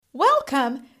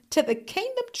Welcome to the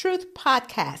Kingdom Truth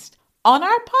Podcast. On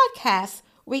our podcast,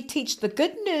 we teach the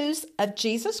good news of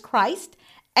Jesus Christ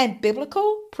and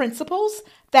biblical principles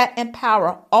that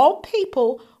empower all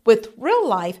people with real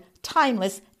life,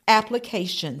 timeless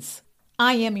applications.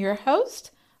 I am your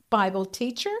host, Bible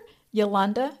teacher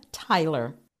Yolanda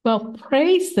Tyler. Well,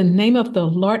 praise the name of the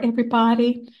Lord,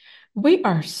 everybody. We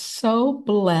are so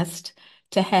blessed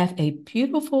to have a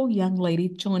beautiful young lady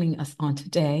joining us on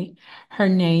today. Her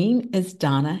name is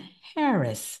Donna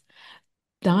Harris.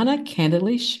 Donna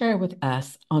candidly shared with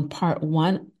us on part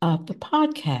one of the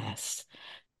podcast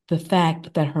the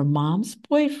fact that her mom's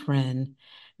boyfriend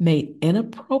made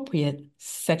inappropriate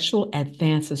sexual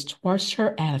advances towards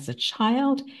her as a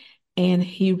child, and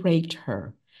he raped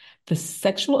her. The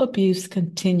sexual abuse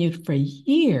continued for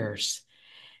years.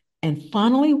 And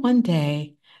finally, one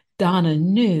day, Donna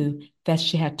knew that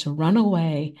she had to run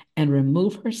away and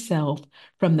remove herself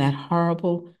from that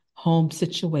horrible home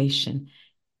situation.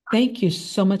 Thank you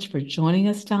so much for joining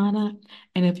us, Donna.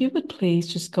 And if you would please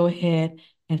just go ahead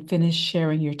and finish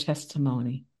sharing your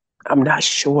testimony. I'm not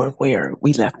sure where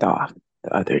we left off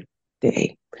the other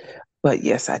day, but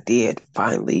yes, I did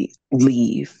finally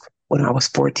leave when I was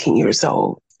 14 years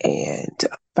old. And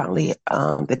finally,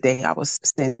 the day I was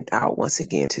sent out once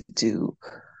again to do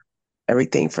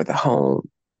everything for the home,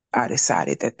 I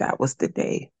decided that that was the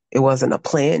day. It wasn't a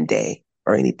planned day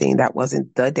or anything. That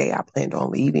wasn't the day I planned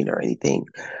on leaving or anything.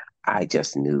 I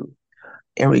just knew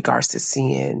in regards to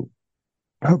seeing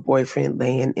her boyfriend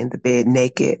laying in the bed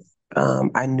naked,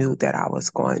 I knew that I was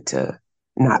going to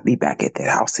not be back at that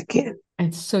house again.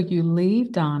 And so you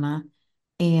leave Donna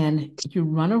and you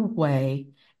run away,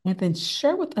 and then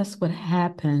share with us what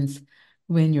happens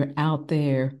when you're out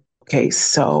there. Okay,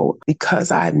 so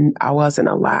because I wasn't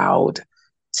allowed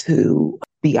to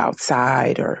be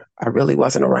outside, or I really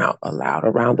wasn't allowed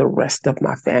around the rest of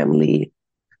my family.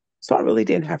 So I really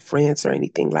didn't have friends or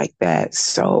anything like that.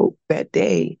 So that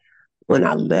day when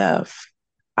I left,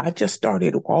 I just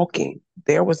started walking.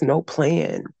 There was no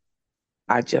plan.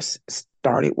 I just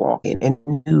started walking and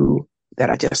knew that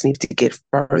I just needed to get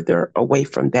further away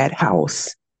from that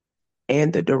house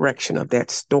and the direction of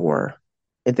that store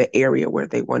in the area where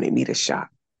they wanted me to shop.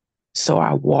 So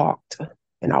I walked,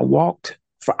 and I walked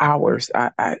for hours.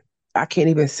 I can't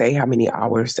even say how many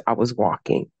hours I was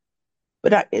walking,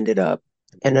 but I ended up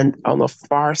on the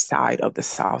far side of the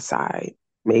south side,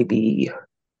 maybe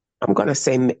I'm going to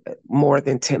say more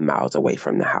than 10 miles away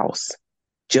from the house,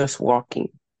 just walking.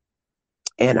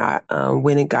 And I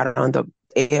went and got on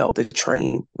the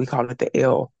train. We call it the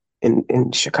L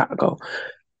in Chicago.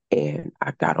 And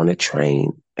I got on the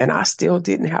train, and I still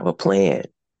didn't have a plan.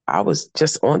 I was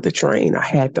just on the train. I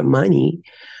had the money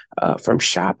from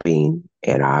shopping,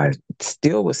 and I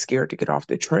still was scared to get off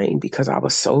the train because I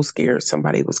was so scared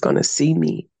somebody was going to see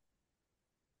me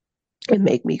and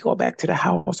make me go back to the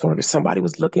house, or if somebody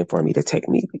was looking for me to take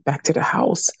me back to the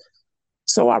house.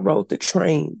 So I rode the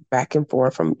train back and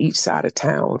forth from each side of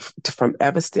town, from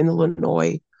Evanston,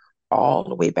 Illinois, all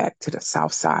the way back to the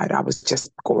south side. I was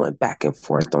just going back and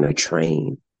forth on a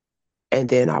train. And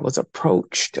then at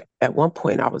one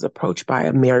point, I was approached by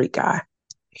a married guy.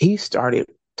 He started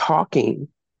talking,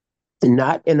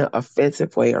 not in an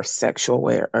offensive way or sexual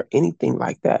way or anything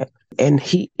like that. And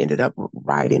he ended up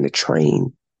riding the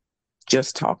train,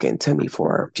 just talking to me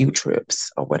for a few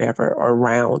trips or whatever, or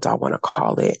rounds, I want to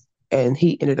call it. And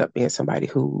he ended up being somebody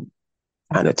who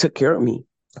kind of took care of me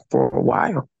for a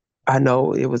while. I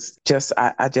know it was just,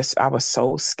 I was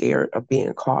so scared of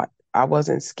being caught. I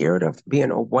wasn't scared of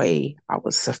being away. I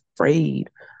was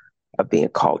afraid of being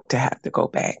caught to have to go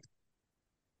back.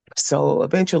 So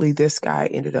eventually this guy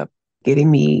ended up getting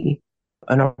me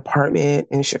an apartment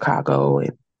in Chicago,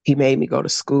 and he made me go to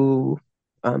school.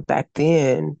 Back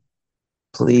then,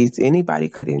 please, anybody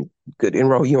could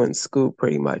enroll you in school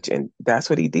pretty much. And that's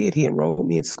what he did. He enrolled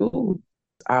me in school.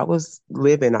 I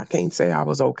can't say I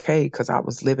was okay, because I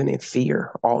was living in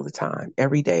fear all the time,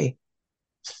 every day.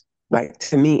 Like,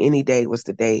 to me, any day was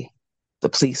the day the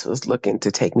police was looking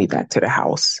to take me back to the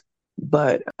house.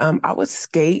 But I would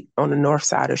skate on the north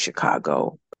side of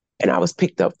Chicago, and I was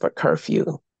picked up for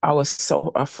curfew. I was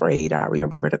so afraid. I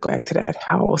remember to go back to that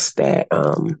house that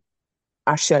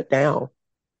I shut down.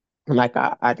 Like,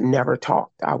 I'd never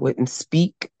talked. I wouldn't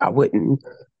speak. I wouldn't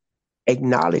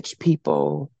acknowledge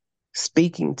people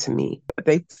speaking to me.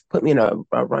 They put me in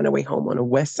a runaway home on the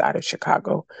west side of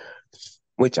Chicago,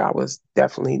 which I was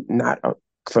definitely not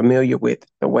familiar with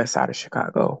the west side of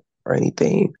Chicago or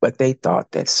anything. But they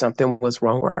thought that something was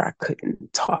wrong where I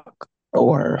couldn't talk,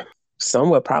 or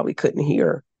someone probably couldn't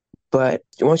hear. But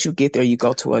once you get there, you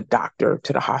go to a doctor,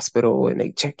 to the hospital, and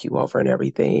they check you over and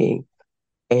everything.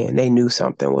 and they knew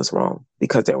something was wrong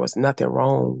because there was nothing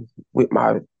wrong with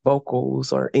my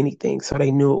vocals or anything. So they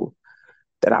knew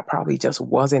that I probably just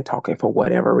wasn't talking for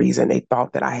whatever reason. They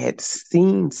thought that I had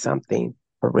seen something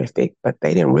horrific, but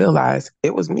they didn't realize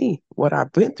it was me. What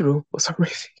I've been through was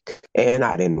horrific. And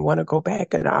I didn't want to go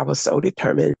back. And I was so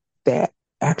determined that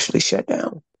I actually shut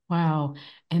down. Wow.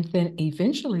 And then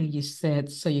eventually you said,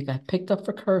 so you got picked up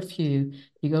for curfew,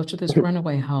 you go to this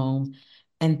runaway home,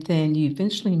 and then you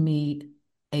eventually meet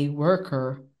a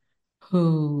worker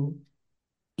who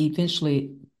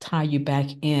eventually tie you back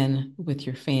in with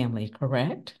your family,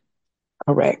 correct?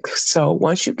 Correct. So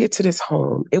once you get to this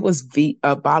home, it was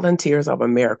Volunteers of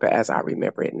America, as I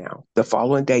remember it now. The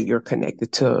following day, you're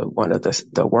connected to one of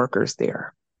the workers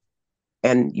there,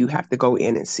 and you have to go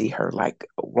in and see her like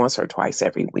once or twice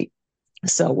every week.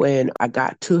 So when I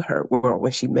got to her, well,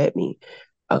 when she met me,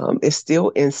 it's still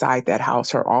inside that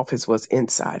house. Her office was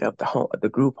inside of the home, the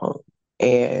group home.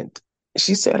 And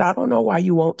she said, I don't know why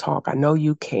you won't talk. I know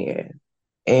you can.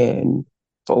 And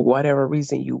for whatever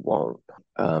reason, you won't.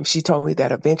 She told me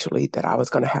that eventually that I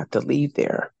was going to have to leave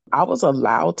there. I was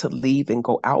allowed to leave and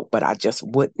go out, but I just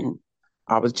wouldn't.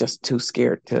 I was just too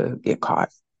scared to get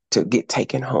caught, to get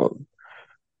taken home.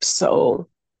 So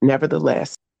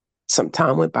nevertheless, some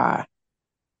time went by,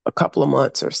 a couple of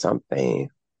months or something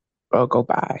go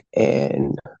by,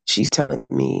 and she's telling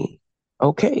me,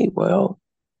 okay, well,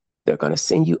 they're going to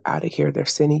send you out of here. They're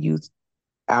sending you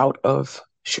out of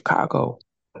Chicago,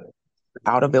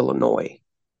 out of Illinois,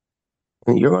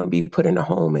 and you're going to be put in a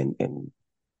home, and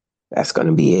that's going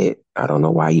to be it. I don't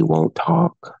know why you won't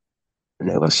talk.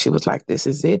 And she was like, this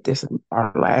is it. This is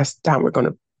our last time we're going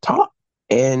to talk.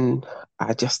 And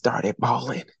I just started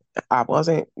bawling. I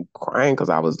wasn't crying because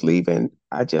I was leaving.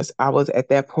 I was at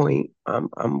that point,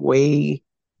 I'm way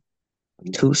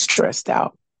too stressed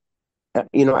out,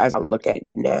 as I look at it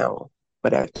now.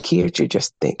 But as a kid, you're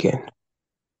just thinking,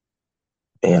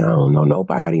 and I don't know,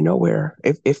 nobody, nowhere.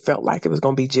 It felt like it was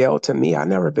going to be jail to me. I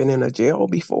never been in a jail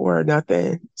before or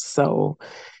nothing. So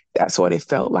that's what it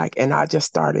felt like. And I just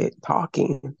started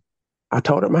talking. I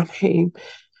told her my name,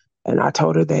 and I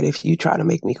told her that if you try to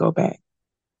make me go back,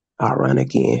 I'll run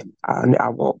again. I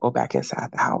won't go back inside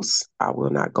the house. I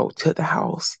will not go to the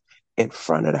house, in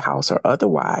front of the house, or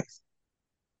otherwise.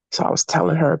 So I was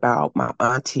telling her about my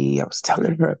auntie. I was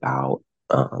telling her about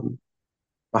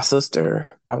my sister.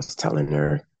 I was telling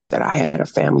her that I had a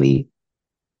family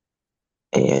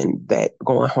and that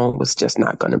going home was just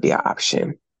not going to be an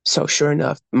option. So sure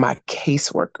enough, my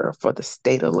caseworker for the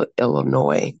state of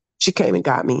Illinois, she came and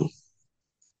got me.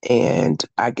 And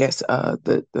I guess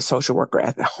the social worker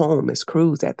at the home, Miss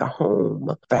Cruz at the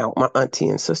home, found my auntie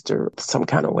and sister some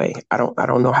kind of way. I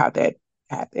don't know how that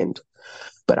happened,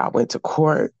 but I went to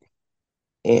court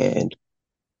and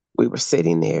we were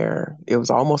sitting there. It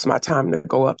was almost my time to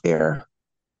go up there,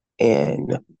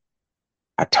 and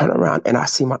I turn around and I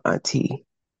see my auntie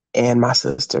and my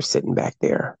sister sitting back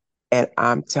there. And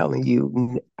I'm telling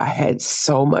you, I had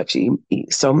so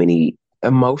many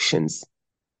emotions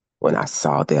when I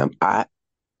saw them. I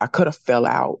could have fell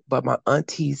out, but my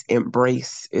auntie's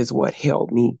embrace is what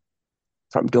held me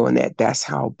from doing that. That's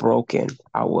how broken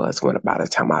I was when by the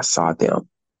time I saw them.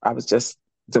 I was just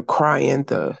the crying,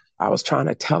 I was trying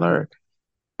to tell her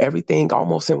everything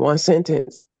almost in one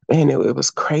sentence. And it was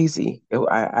crazy.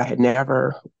 I had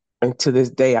never, and to this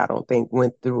day, I don't think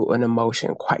went through an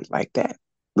emotion quite like that,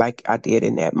 like I did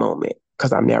in that moment,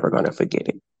 because I'm never going to forget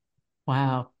it.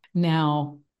 Wow.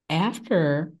 Now,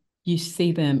 after you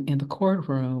see them in the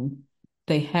courtroom,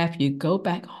 they have you go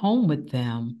back home with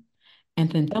them. And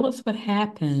then tell us what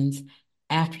happens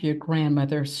after your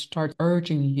grandmother starts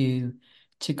urging you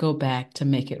to go back to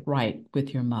make it right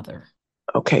with your mother.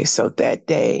 Okay, so that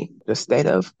day, the state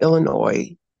of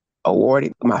Illinois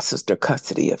awarded my sister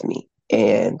custody of me,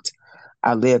 and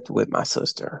I lived with my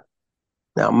sister.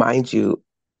 Now, mind you,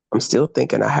 I'm still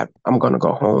thinking I'm going to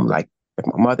go home. Like if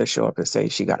my mother show up and say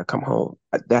she got to come home,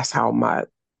 that's how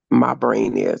my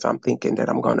brain is. I'm thinking that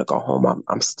I'm going to go home.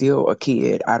 I'm still a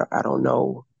kid. I don't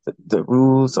know the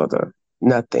rules or the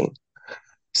nothing.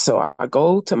 So I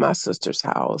go to my sister's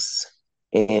house,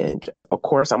 and of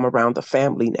course I'm around the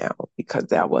family now because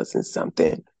that wasn't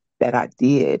something that I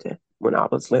did when I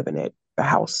was living at the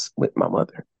house with my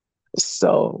mother.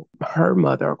 So her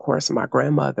mother, of course, my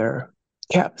grandmother,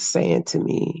 kept saying to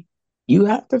me, you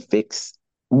have to fix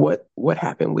what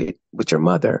happened with your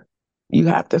mother. You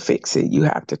have to fix it. You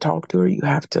have to talk to her. You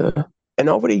have to. And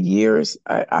over the years,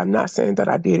 I'm not saying that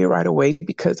I did it right away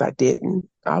because I didn't.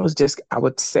 I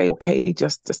would say, okay,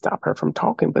 just to stop her from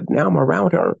talking. But now I'm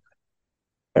around her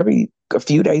a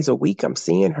few days a week. I'm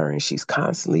seeing her and she's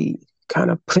constantly kind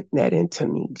of putting that into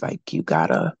me, like, you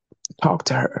gotta talk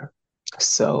to her.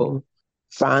 So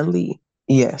finally,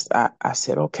 yes, I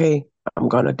said, okay, I'm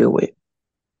gonna do it.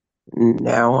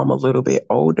 Now I'm a little bit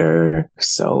older,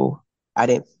 so I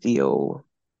didn't feel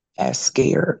as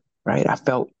scared, right? I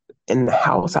felt in the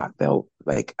house, I felt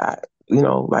like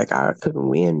like I couldn't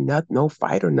win, no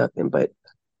fight or nothing. But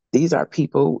these are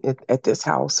people at this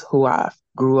house who I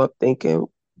grew up thinking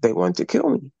they wanted to kill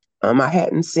me. I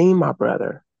hadn't seen my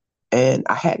brother, and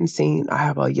I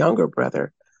have a younger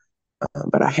brother,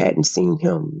 but I hadn't seen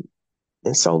him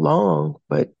in so long.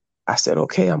 But I said,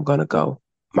 okay, I'm gonna go.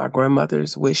 My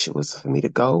grandmother's wish was for me to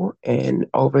go, and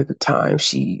over the time,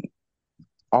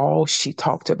 all she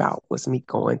talked about was me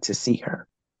going to see her.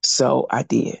 So I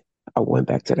did. I went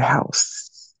back to the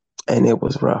house, and it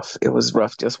was rough. It was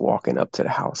rough just walking up to the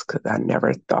house because I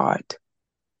never thought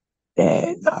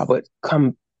that I would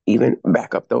come even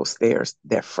back up those stairs,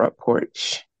 that front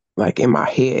porch. Like, in my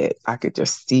head, I could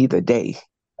just see the day.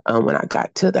 When I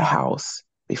got to the house,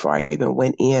 before I even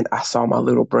went in, I saw my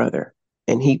little brother,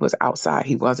 and he was outside.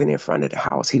 He wasn't in front of the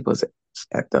house. He was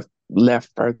at the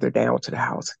left further down to the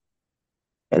house.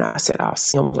 And I said, I'll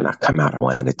see him when I come out. I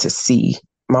wanted to see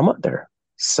my mother.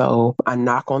 So I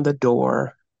knock on the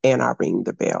door and I ring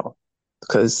the bell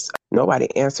because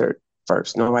nobody answered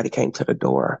first. Nobody came to the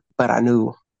door, but I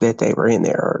knew that they were in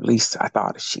there, or at least I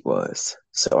thought she was.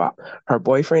 So her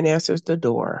boyfriend answers the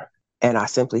door, and I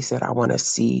simply said, I want to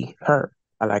see her.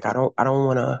 I don't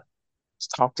want to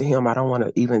talk to him. I don't want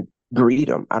to even greet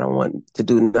him. I don't want to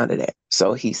do none of that.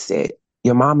 So he said,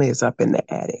 your mama is up in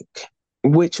the attic,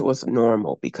 which was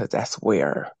normal because that's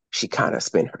where she kind of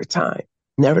spent her time.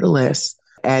 Nevertheless,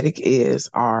 attic is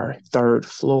our third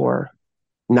floor,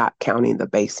 not counting the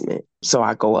basement. So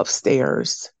I go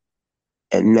upstairs,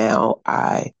 and now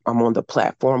I'm on the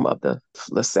platform of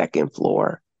the second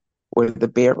floor where the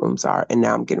bedrooms are. And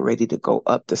now I'm getting ready to go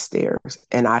up the stairs.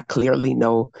 And I clearly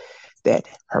know that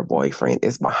her boyfriend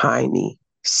is behind me.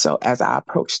 So as I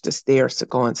approach the stairs to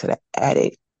go into the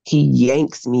attic, he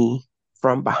yanks me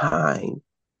from behind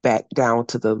back down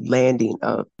to the landing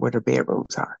of where the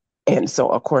bedrooms are. And so,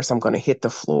 of course, I'm going to hit the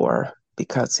floor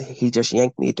because he just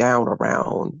yanked me down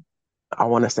around, I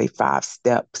want to say, 5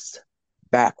 steps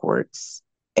backwards.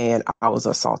 And I was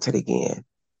assaulted again.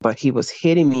 But he was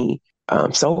hitting me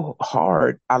so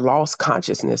hard, I lost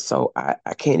consciousness. So I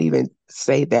can't even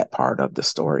say that part of the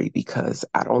story because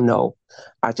I don't know.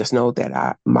 I just know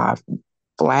that my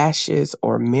flashes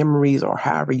or memories, or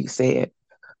however you say it,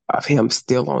 of him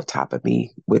still on top of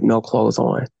me with no clothes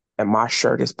on. And my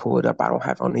shirt is pulled up. I don't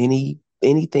have on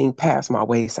anything past my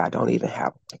waist. I don't even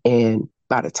have. And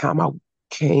by the time I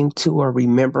came to or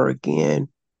remember again,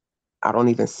 I don't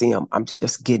even see him. I'm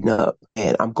just getting up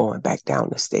and I'm going back down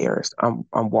the stairs. I'm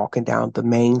walking down the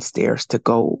main stairs to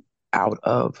go out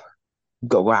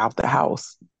the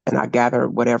house. And I gathered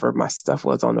whatever my stuff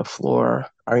was on the floor.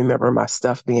 I remember my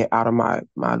stuff being out of my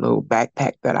little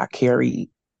backpack that I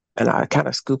carried. And I kind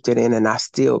of scooped it in, and I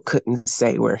still couldn't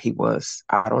say where he was.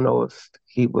 I don't know if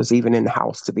he was even in the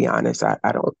house, to be honest. I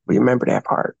don't remember that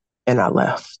part. And I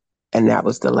left. And that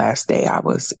was the last day I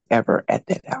was ever at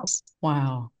that house.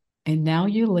 Wow. And now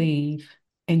you leave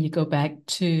and you go back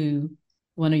to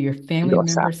one of your family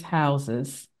Northside. members'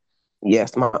 houses.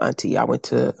 Yes, my auntie. I went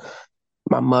to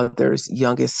my mother's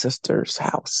youngest sister's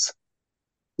house.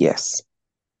 Yes.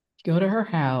 You go to her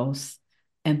house,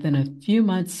 and then a few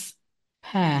months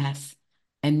pass,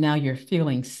 and now you're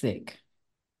feeling sick.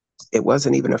 It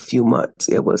wasn't even a few months.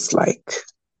 It was like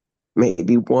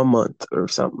maybe 1 month or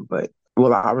something. But,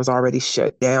 well, I was already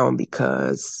shut down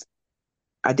because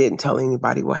I didn't tell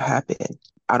anybody what happened.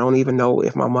 I don't even know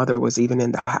if my mother was even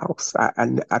in the house.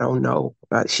 I don't know.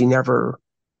 She never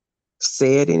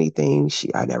said anything.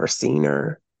 I never seen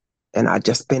her. And I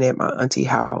just been at my auntie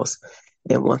house.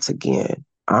 And once again,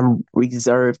 I've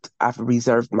reserved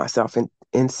myself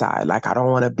inside. Like, I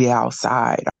don't want to be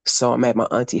outside. So I'm at my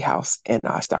auntie house and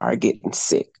I started getting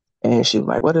sick. And she was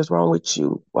like, what is wrong with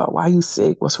you? Well, why are you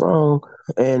sick? What's wrong?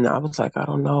 And I was like, I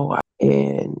don't know.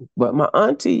 But my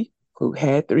auntie, who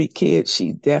had 3 kids,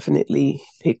 she definitely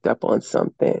picked up on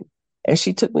something. And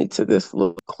she took me to this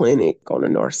little clinic on the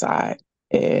north side.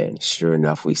 And sure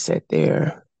enough, we sat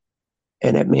there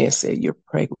and that man said, you're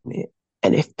pregnant.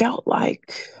 And it felt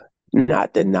like,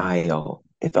 not denial.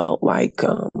 It felt like,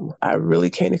 I really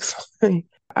can't explain.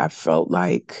 I felt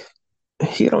like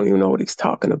he don't even know what he's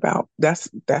talking about. That's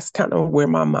kind of where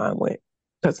my mind went.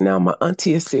 Because now my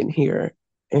auntie is sitting here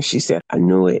and she said, I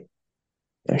knew it.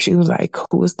 And she was like,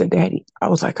 who is the daddy? I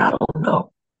was like, I don't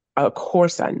know. Of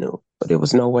course I knew, but there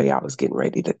was no way I was getting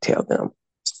ready to tell them.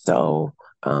 So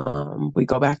we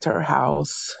go back to her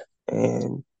house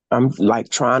And I'm like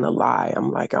trying to lie.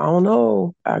 I'm like, I don't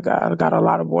know. I got a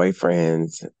lot of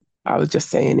boyfriends. I was just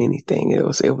saying anything. It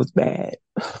was bad.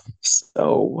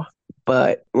 So,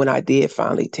 but when I did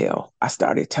finally tell, I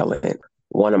started telling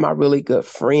one of my really good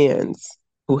friends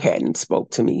who hadn't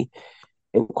spoke to me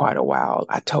in quite a while.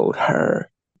 I told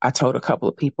her, I told a couple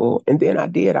of people, and then I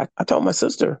told my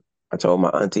sister, I told my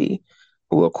auntie,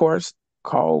 who of course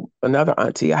called another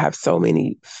auntie. I have so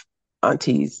many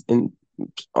aunties and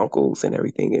uncles and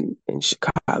everything in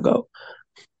Chicago.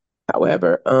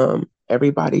 However,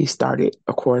 everybody started,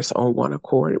 of course, on one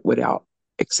accord without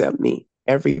except me.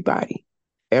 Everybody,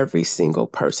 every single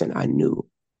person I knew,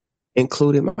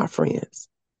 including my friends,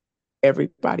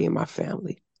 everybody in my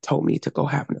family told me to go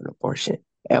have an abortion.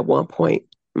 At one point,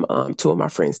 two of my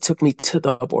friends took me to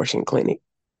the abortion clinic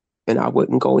and I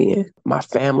wouldn't go in. My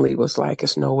family was like,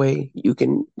 there's no way you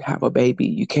can have a baby.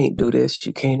 You can't do this.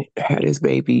 You can't have this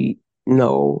baby.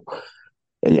 No.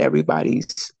 And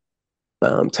everybody's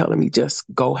telling me just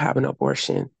go have an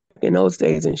abortion. In those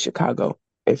days in Chicago,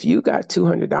 if you got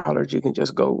 $200, you can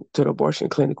just go to the abortion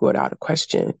clinic without a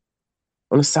question.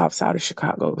 On the south side of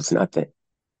Chicago, it was nothing.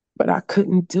 But I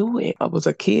couldn't do it. I was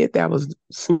a kid that was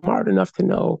smart enough to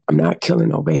know I'm not killing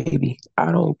no baby.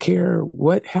 I don't care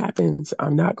what happens.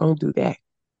 I'm not going to do that.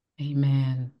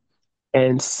 Amen.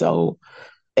 And so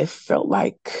it felt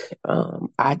like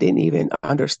I didn't even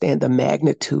understand the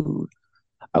magnitude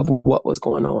of what was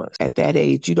going on. At that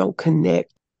age, you don't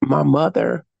connect. My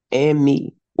mother and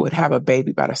me would have a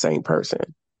baby by the same person.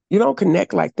 You don't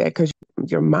connect like that because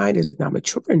your mind is not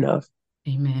mature enough.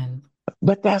 Amen.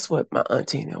 But that's what my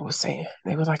auntie and them was saying.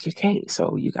 They was like, you can't,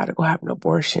 so you got to go have an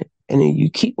abortion. And then you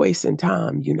keep wasting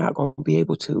time, you're not going to be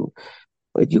able to,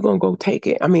 but you're going to go take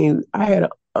it. I mean, I had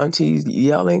aunties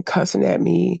yelling, cussing at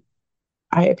me.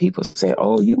 I had people saying,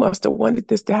 oh, you must have wanted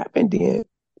this to happen then.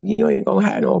 You ain't going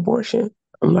to have no abortion.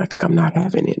 I'm like, I'm not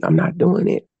having it. I'm not doing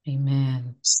it.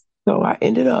 Amen. So I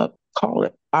ended up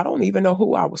calling. I don't even know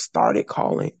who I was started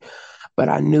calling, but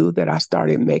I knew that I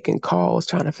started making calls,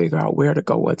 trying to figure out where to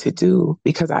go, what to do,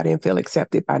 because I didn't feel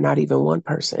accepted by not even one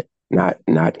person, not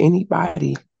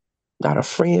anybody, not a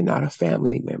friend, not a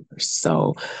family member.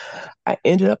 So I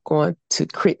ended up going to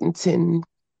Crittenton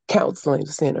Counseling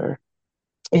Center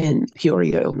in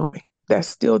Peoria, Illinois. That's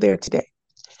still there today.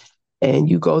 And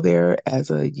you go there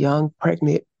as a young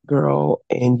pregnant girl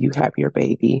and you have your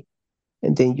baby,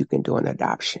 and then you can do an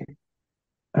adoption.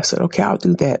 I said, okay, I'll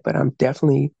do that, but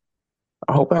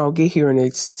I hope I don't get here and they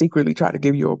secretly try to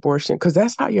give you abortion, because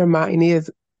that's how your mind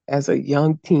is as a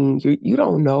young teen. You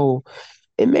don't know.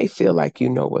 It may feel like you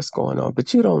know what's going on,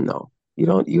 but you don't know. You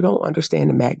don't understand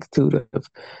the magnitude of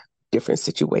different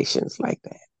situations like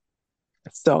that.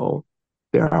 So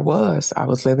there I was. I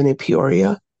was living in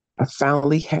Peoria. I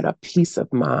finally had a peace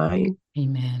of mind.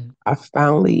 Amen. I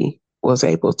finally was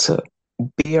able to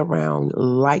be around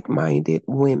like-minded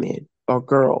women or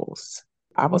girls.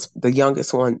 I was the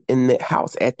youngest one in the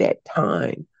house at that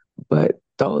time, but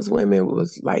those women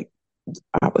was like,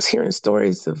 I was hearing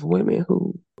stories of women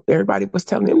who everybody was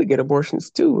telling them to get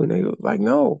abortions too. And they were like,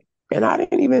 no. And I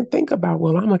didn't even think about,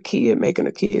 well, I'm a kid making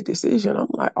a kid decision. I'm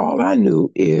like, all I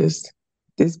knew is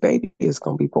this baby is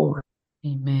going to be born.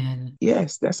 Amen.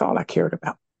 Yes, that's all I cared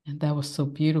about. And that was so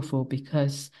beautiful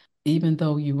because even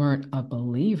though you weren't a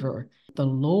believer, the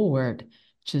Lord,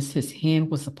 just his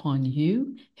hand was upon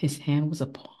you, his hand was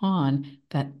upon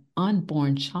that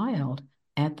unborn child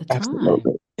at the time.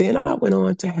 Absolutely. Then I went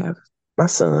on to have my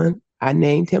son. I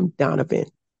named him Donovan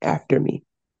after me.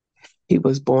 He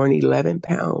was born 11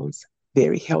 pounds,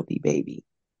 very healthy baby.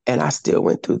 And I still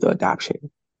went through the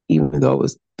adoption, even though it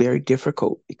was very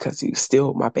difficult because he was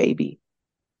still my baby.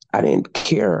 I didn't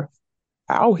care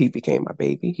how he became my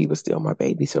baby. He was still my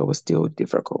baby, so it was still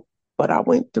difficult. But I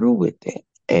went through with it.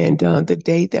 And the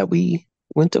day that we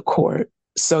went to court,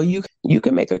 so you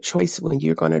can make a choice when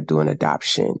you're going to do an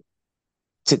adoption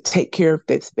to take care of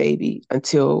this baby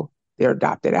until they're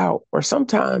adopted out. Or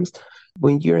sometimes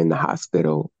when you're in the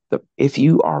hospital,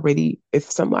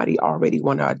 if somebody already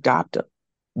want to adopt them,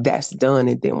 that's done.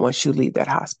 And then once you leave that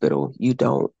hospital, you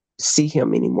don't see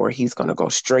him anymore. He's going to go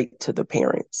straight to the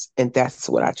parents. And that's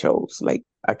what I chose. Like,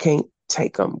 I can't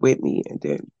take them with me and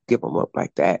then give them up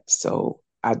like that. So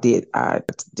I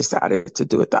decided to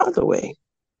do it the other way.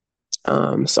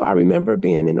 So I remember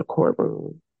being in the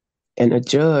courtroom and a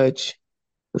judge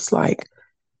was like,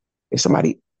 if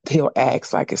somebody, he'll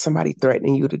ask, like, is somebody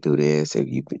threatening you to do this? If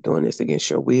you've been doing this against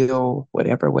your will,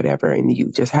 whatever, whatever. And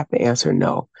you just have to answer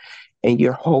no. And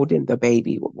you're holding the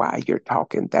baby while you're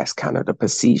talking. That's kind of the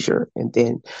procedure. And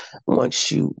then once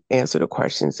you answer the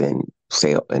questions and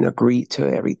say and agree to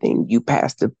everything, you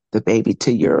pass the baby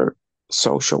to your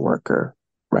social worker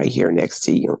right here next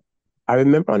to you. I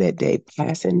remember on that day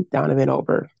passing Donovan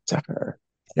over to her,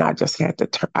 and I just had to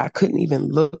turn. I couldn't even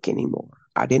look anymore.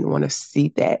 I didn't want to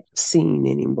see that scene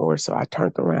anymore. So I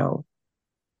turned around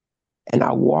and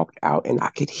I walked out, and I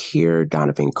could hear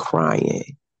Donovan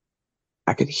crying.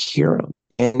 I could hear him.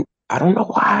 And I don't know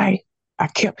why I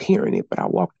kept hearing it, but I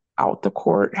walked out the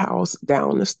courthouse,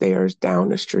 down the stairs, down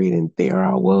the street, and there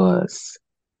I was.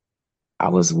 I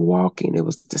was walking. It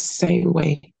was the same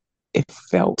way it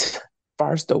felt as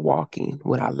far as the walking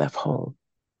when I left home.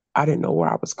 I didn't know where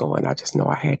I was going. I just know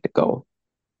I had to go.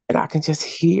 And I can just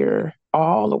hear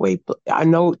all the way. I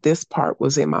know this part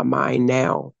was in my mind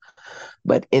now,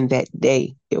 but in that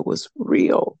day, it was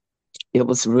real. It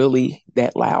was really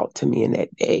that loud to me in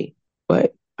that day.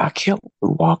 But I kept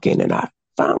walking and I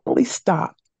finally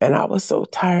stopped. And I was so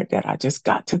tired that I just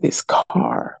got to this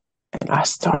car and I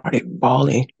started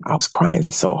bawling. I was crying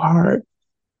so hard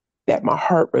that my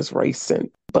heart was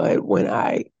racing. But when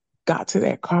I got to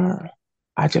that car,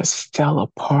 I just fell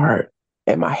apart.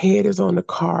 And my head is on the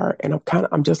car and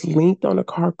I'm just leaned on the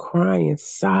car crying,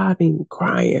 sobbing,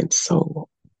 crying so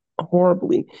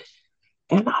horribly.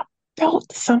 And I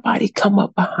felt somebody come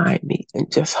up behind me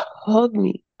and just hug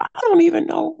me. I don't even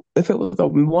know if it was a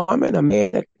woman, a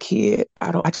man, a kid.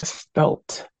 I just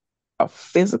felt a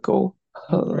physical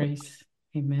hug, Embrace.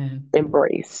 Amen.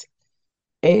 embrace.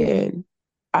 And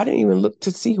I didn't even look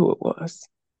to see who it was.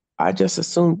 I just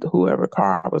assumed whoever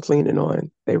car I was leaning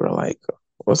on, they were like,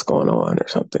 what's going on or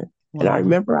something. And I Wow.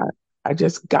 remember I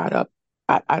just got up.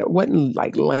 I wasn't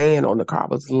like laying on the car. I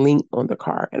was leaned on the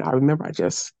car. And I remember I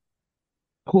just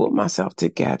pulled myself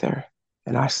together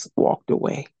and I walked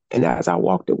away. And as I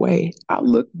walked away, I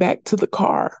looked back to the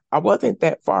car. I wasn't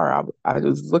that far. I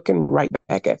was looking right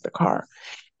back at the car.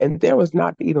 And there was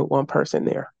not even one person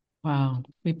there. Wow.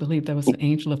 We believe that was an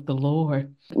angel of the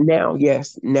Lord. Now,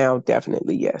 yes, now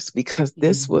definitely yes, because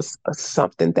this Mm. was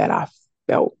something that I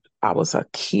felt. I was a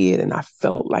kid and I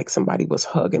felt like somebody was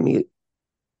hugging me,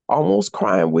 almost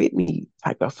crying with me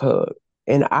type of hug.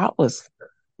 And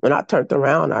when I turned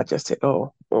around, I just said,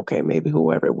 oh, okay, maybe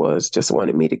whoever it was just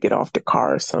wanted me to get off the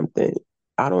car or something.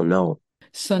 I don't know.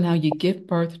 So now you give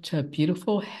birth to a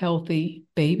beautiful, healthy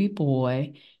baby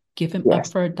boy, give him up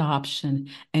Yes. for adoption.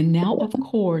 And now, of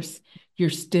course, you're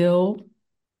still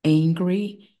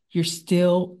angry, you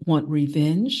still want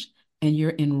revenge, and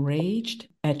you're enraged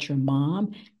at your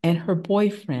mom and her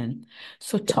boyfriend.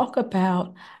 So, talk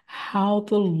about how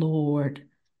the Lord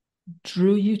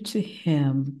drew you to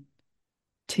Him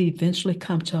to eventually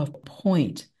come to a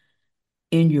point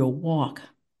in your walk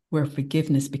where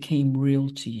forgiveness became real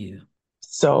to you.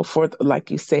 So like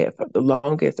you said, for the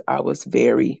longest, I was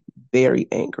very, very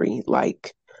angry.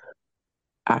 Like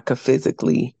I could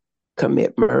physically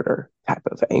commit murder type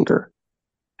of anger.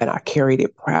 And I carried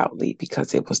it proudly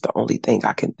because it was the only thing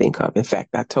I can think of. In fact,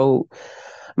 I told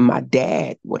my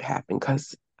dad what happened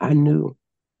because I knew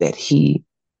that he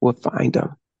would find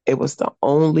them. It was the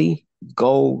only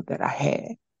goal that I had.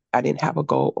 I didn't have a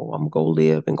goal, oh, I'm going to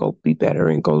live and go be better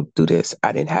and go do this.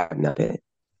 I didn't have nothing.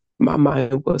 My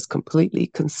mind was completely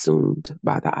consumed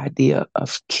by the idea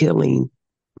of killing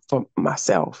for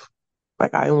myself.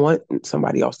 Like I didn't want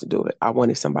somebody else to do it. I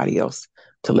wanted somebody else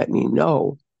to let me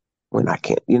know when I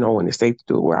can't, when it's safe to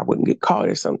do it, where I wouldn't get caught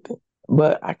or something.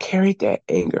 But I carried that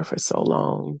anger for so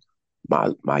long.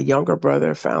 My younger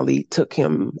brother finally took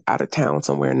him out of town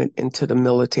somewhere into the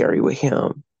military with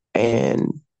him.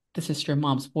 And This is your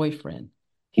mom's boyfriend.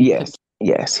 He took yes,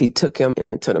 yes, he took him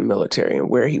into the military. And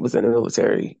where he was in the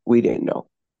military, we didn't know.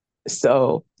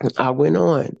 So I went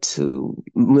on to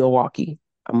Milwaukee.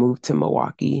 I moved to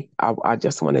Milwaukee. I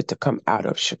just wanted to come out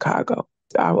of Chicago.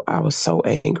 I was so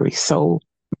angry, so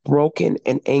broken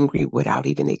and angry without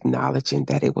even acknowledging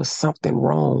that it was something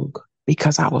wrong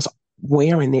because I was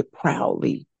wearing it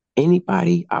proudly.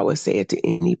 Anybody, I would say it to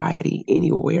anybody,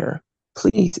 anywhere,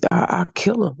 please, I'll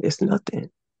kill him. It's nothing.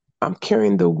 I'm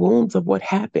carrying the wounds of what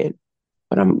happened,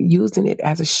 but I'm using it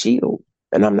as a shield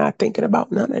and I'm not thinking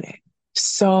about none of that.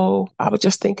 So I was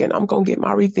just thinking, I'm going to get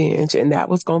my revenge and that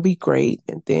was going to be great.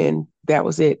 And then that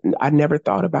was it. I never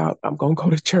thought about, I'm going to go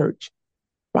to church,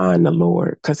 find the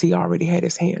Lord, because he already had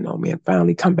his hand on me and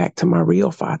finally come back to my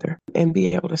real father and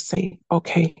be able to say,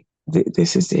 okay,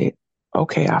 this is it.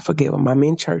 Okay, I forgive him. I'm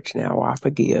in church now. I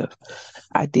forgive.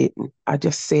 I didn't. I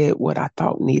just said what I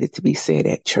thought needed to be said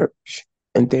at church.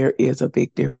 And there is a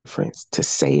big difference to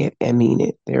say it and mean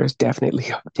it. There is definitely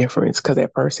a difference because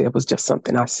at first it was just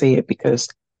something I said because,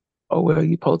 oh, well,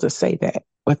 you're supposed to say that.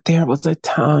 But there was the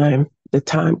time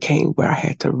came where I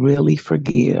had to really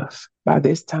forgive. By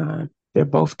this time, they're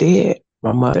both dead.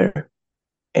 My mother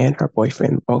and her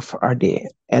boyfriend both are dead.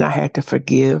 And I had to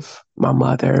forgive my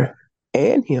mother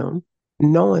and him,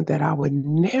 knowing that I would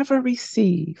never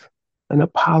receive an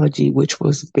apology, which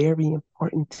was very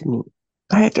important to me.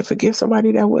 I had to forgive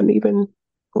somebody that wasn't even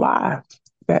alive.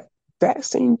 That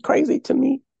seemed crazy to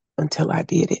me until I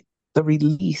did it. The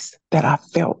release that I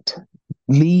felt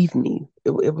leave me.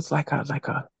 It was like a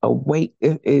weight.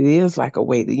 It is like a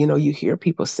weight. You know, you hear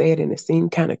people say it and it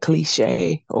seemed kind of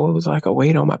cliche. Oh, it was like a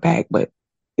weight on my back, but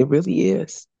it really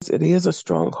is. It is a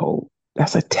stronghold.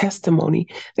 That's a testimony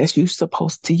that you're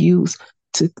supposed to use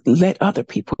to let other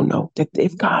people know that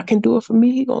if God can do it for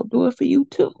me, He's going to do it for you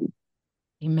too.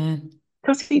 Amen.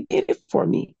 Because He did it for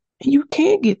me. And you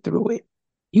can get through it.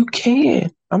 You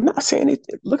can. I'm not saying it.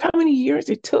 Look how many years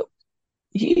it took.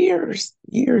 Years,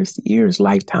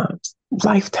 lifetimes.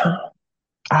 I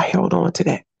held on to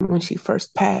that. When she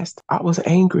first passed, I was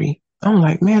angry. I'm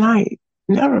like, man, I ain't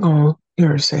never going to hear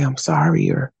her say I'm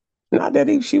sorry, or not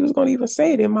that she was going to even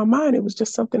say it. In my mind, it was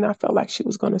just something I felt like she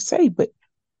was going to say. But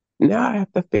now I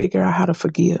have to figure out how to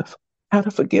forgive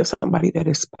somebody that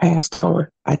has passed on.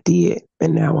 I did,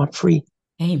 and now I'm free.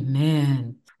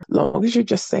 Amen. As long as you're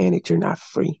just saying it, you're not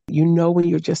free. You know when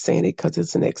you're just saying it because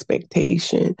it's an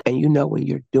expectation, and you know when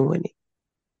you're doing it.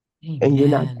 Amen. And you're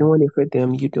not doing it for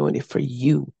them, you're doing it for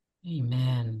you.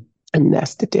 Amen. And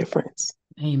that's the difference.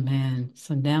 Amen.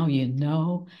 So now you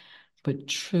know, but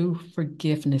true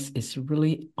forgiveness is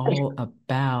really all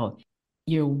about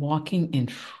you're walking in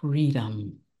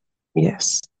freedom.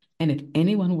 Yes. And if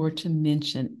anyone were to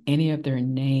mention any of their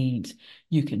names,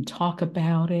 you can talk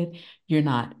about it. You're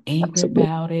not angry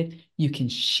about it. You can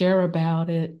share about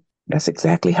it. That's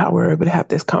exactly how we're able to have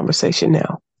this conversation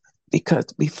now. Because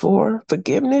before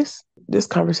forgiveness, this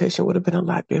conversation would have been a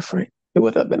lot different. It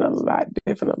would have been a lot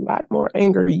different, a lot more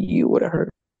anger you would have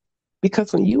heard.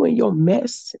 Because when you in your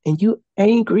mess and you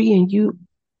angry and you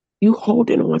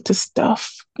holding on to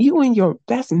stuff,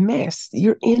 that's mess.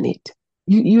 You're in it.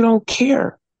 You don't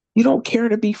care. You don't care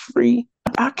to be free.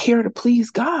 I care to please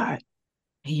God.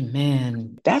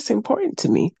 Amen. That's important to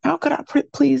me. How could I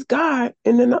please God?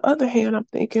 And then the other hand, I'm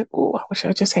thinking, oh, I wish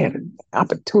I just had an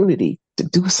opportunity to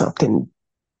do something,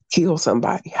 kill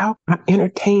somebody. How I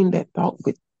entertain that thought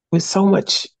with so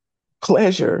much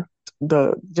pleasure,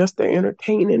 just the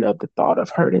entertaining of the thought of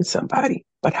hurting somebody.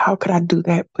 But how could I do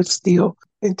that but still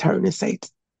in turn and say,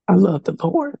 I love the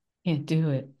Lord? Can't do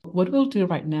it. What we'll do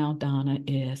right now, Donna,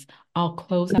 is I'll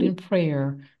close out in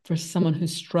prayer for someone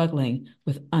who's struggling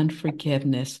with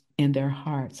unforgiveness in their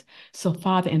hearts. So,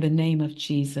 Father, in the name of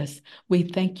Jesus, we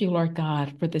thank you, Lord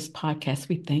God, for this podcast.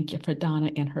 We thank you for Donna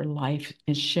and her life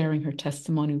and sharing her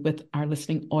testimony with our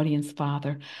listening audience,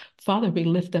 Father. Father, we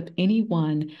lift up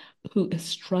anyone who is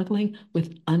struggling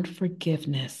with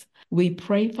unforgiveness. We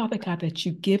pray, Father God, that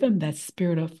you give them that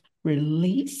spirit of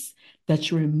release,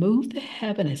 that you remove the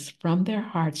heaviness from their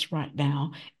hearts right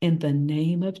now in the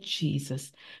name of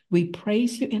Jesus. We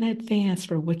praise you in advance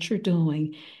for what you're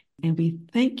doing, and we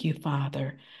thank you,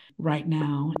 Father, right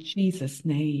now in Jesus'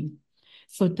 name.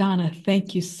 So, Donna,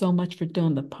 thank you so much for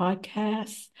doing the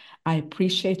podcast. I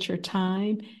appreciate your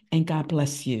time, and God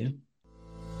bless you.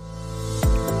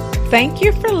 Thank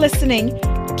you for listening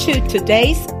to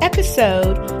today's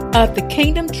episode of the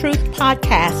Kingdom Truth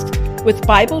Podcast with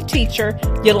Bible teacher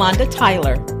Yolanda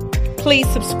Tyler. Please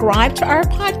subscribe to our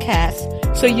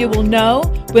podcast so you will know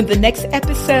when the next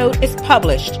episode is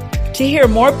published. To hear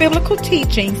more biblical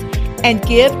teachings and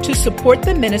give to support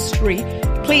the ministry,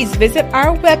 please visit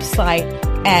our website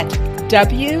at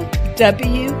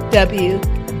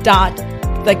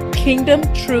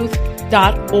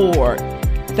www.thekingdomtruth.org.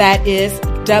 That is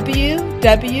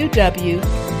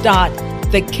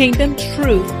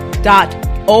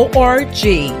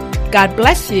www.thekingdomtruth.org. God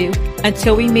bless you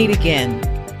until we meet again.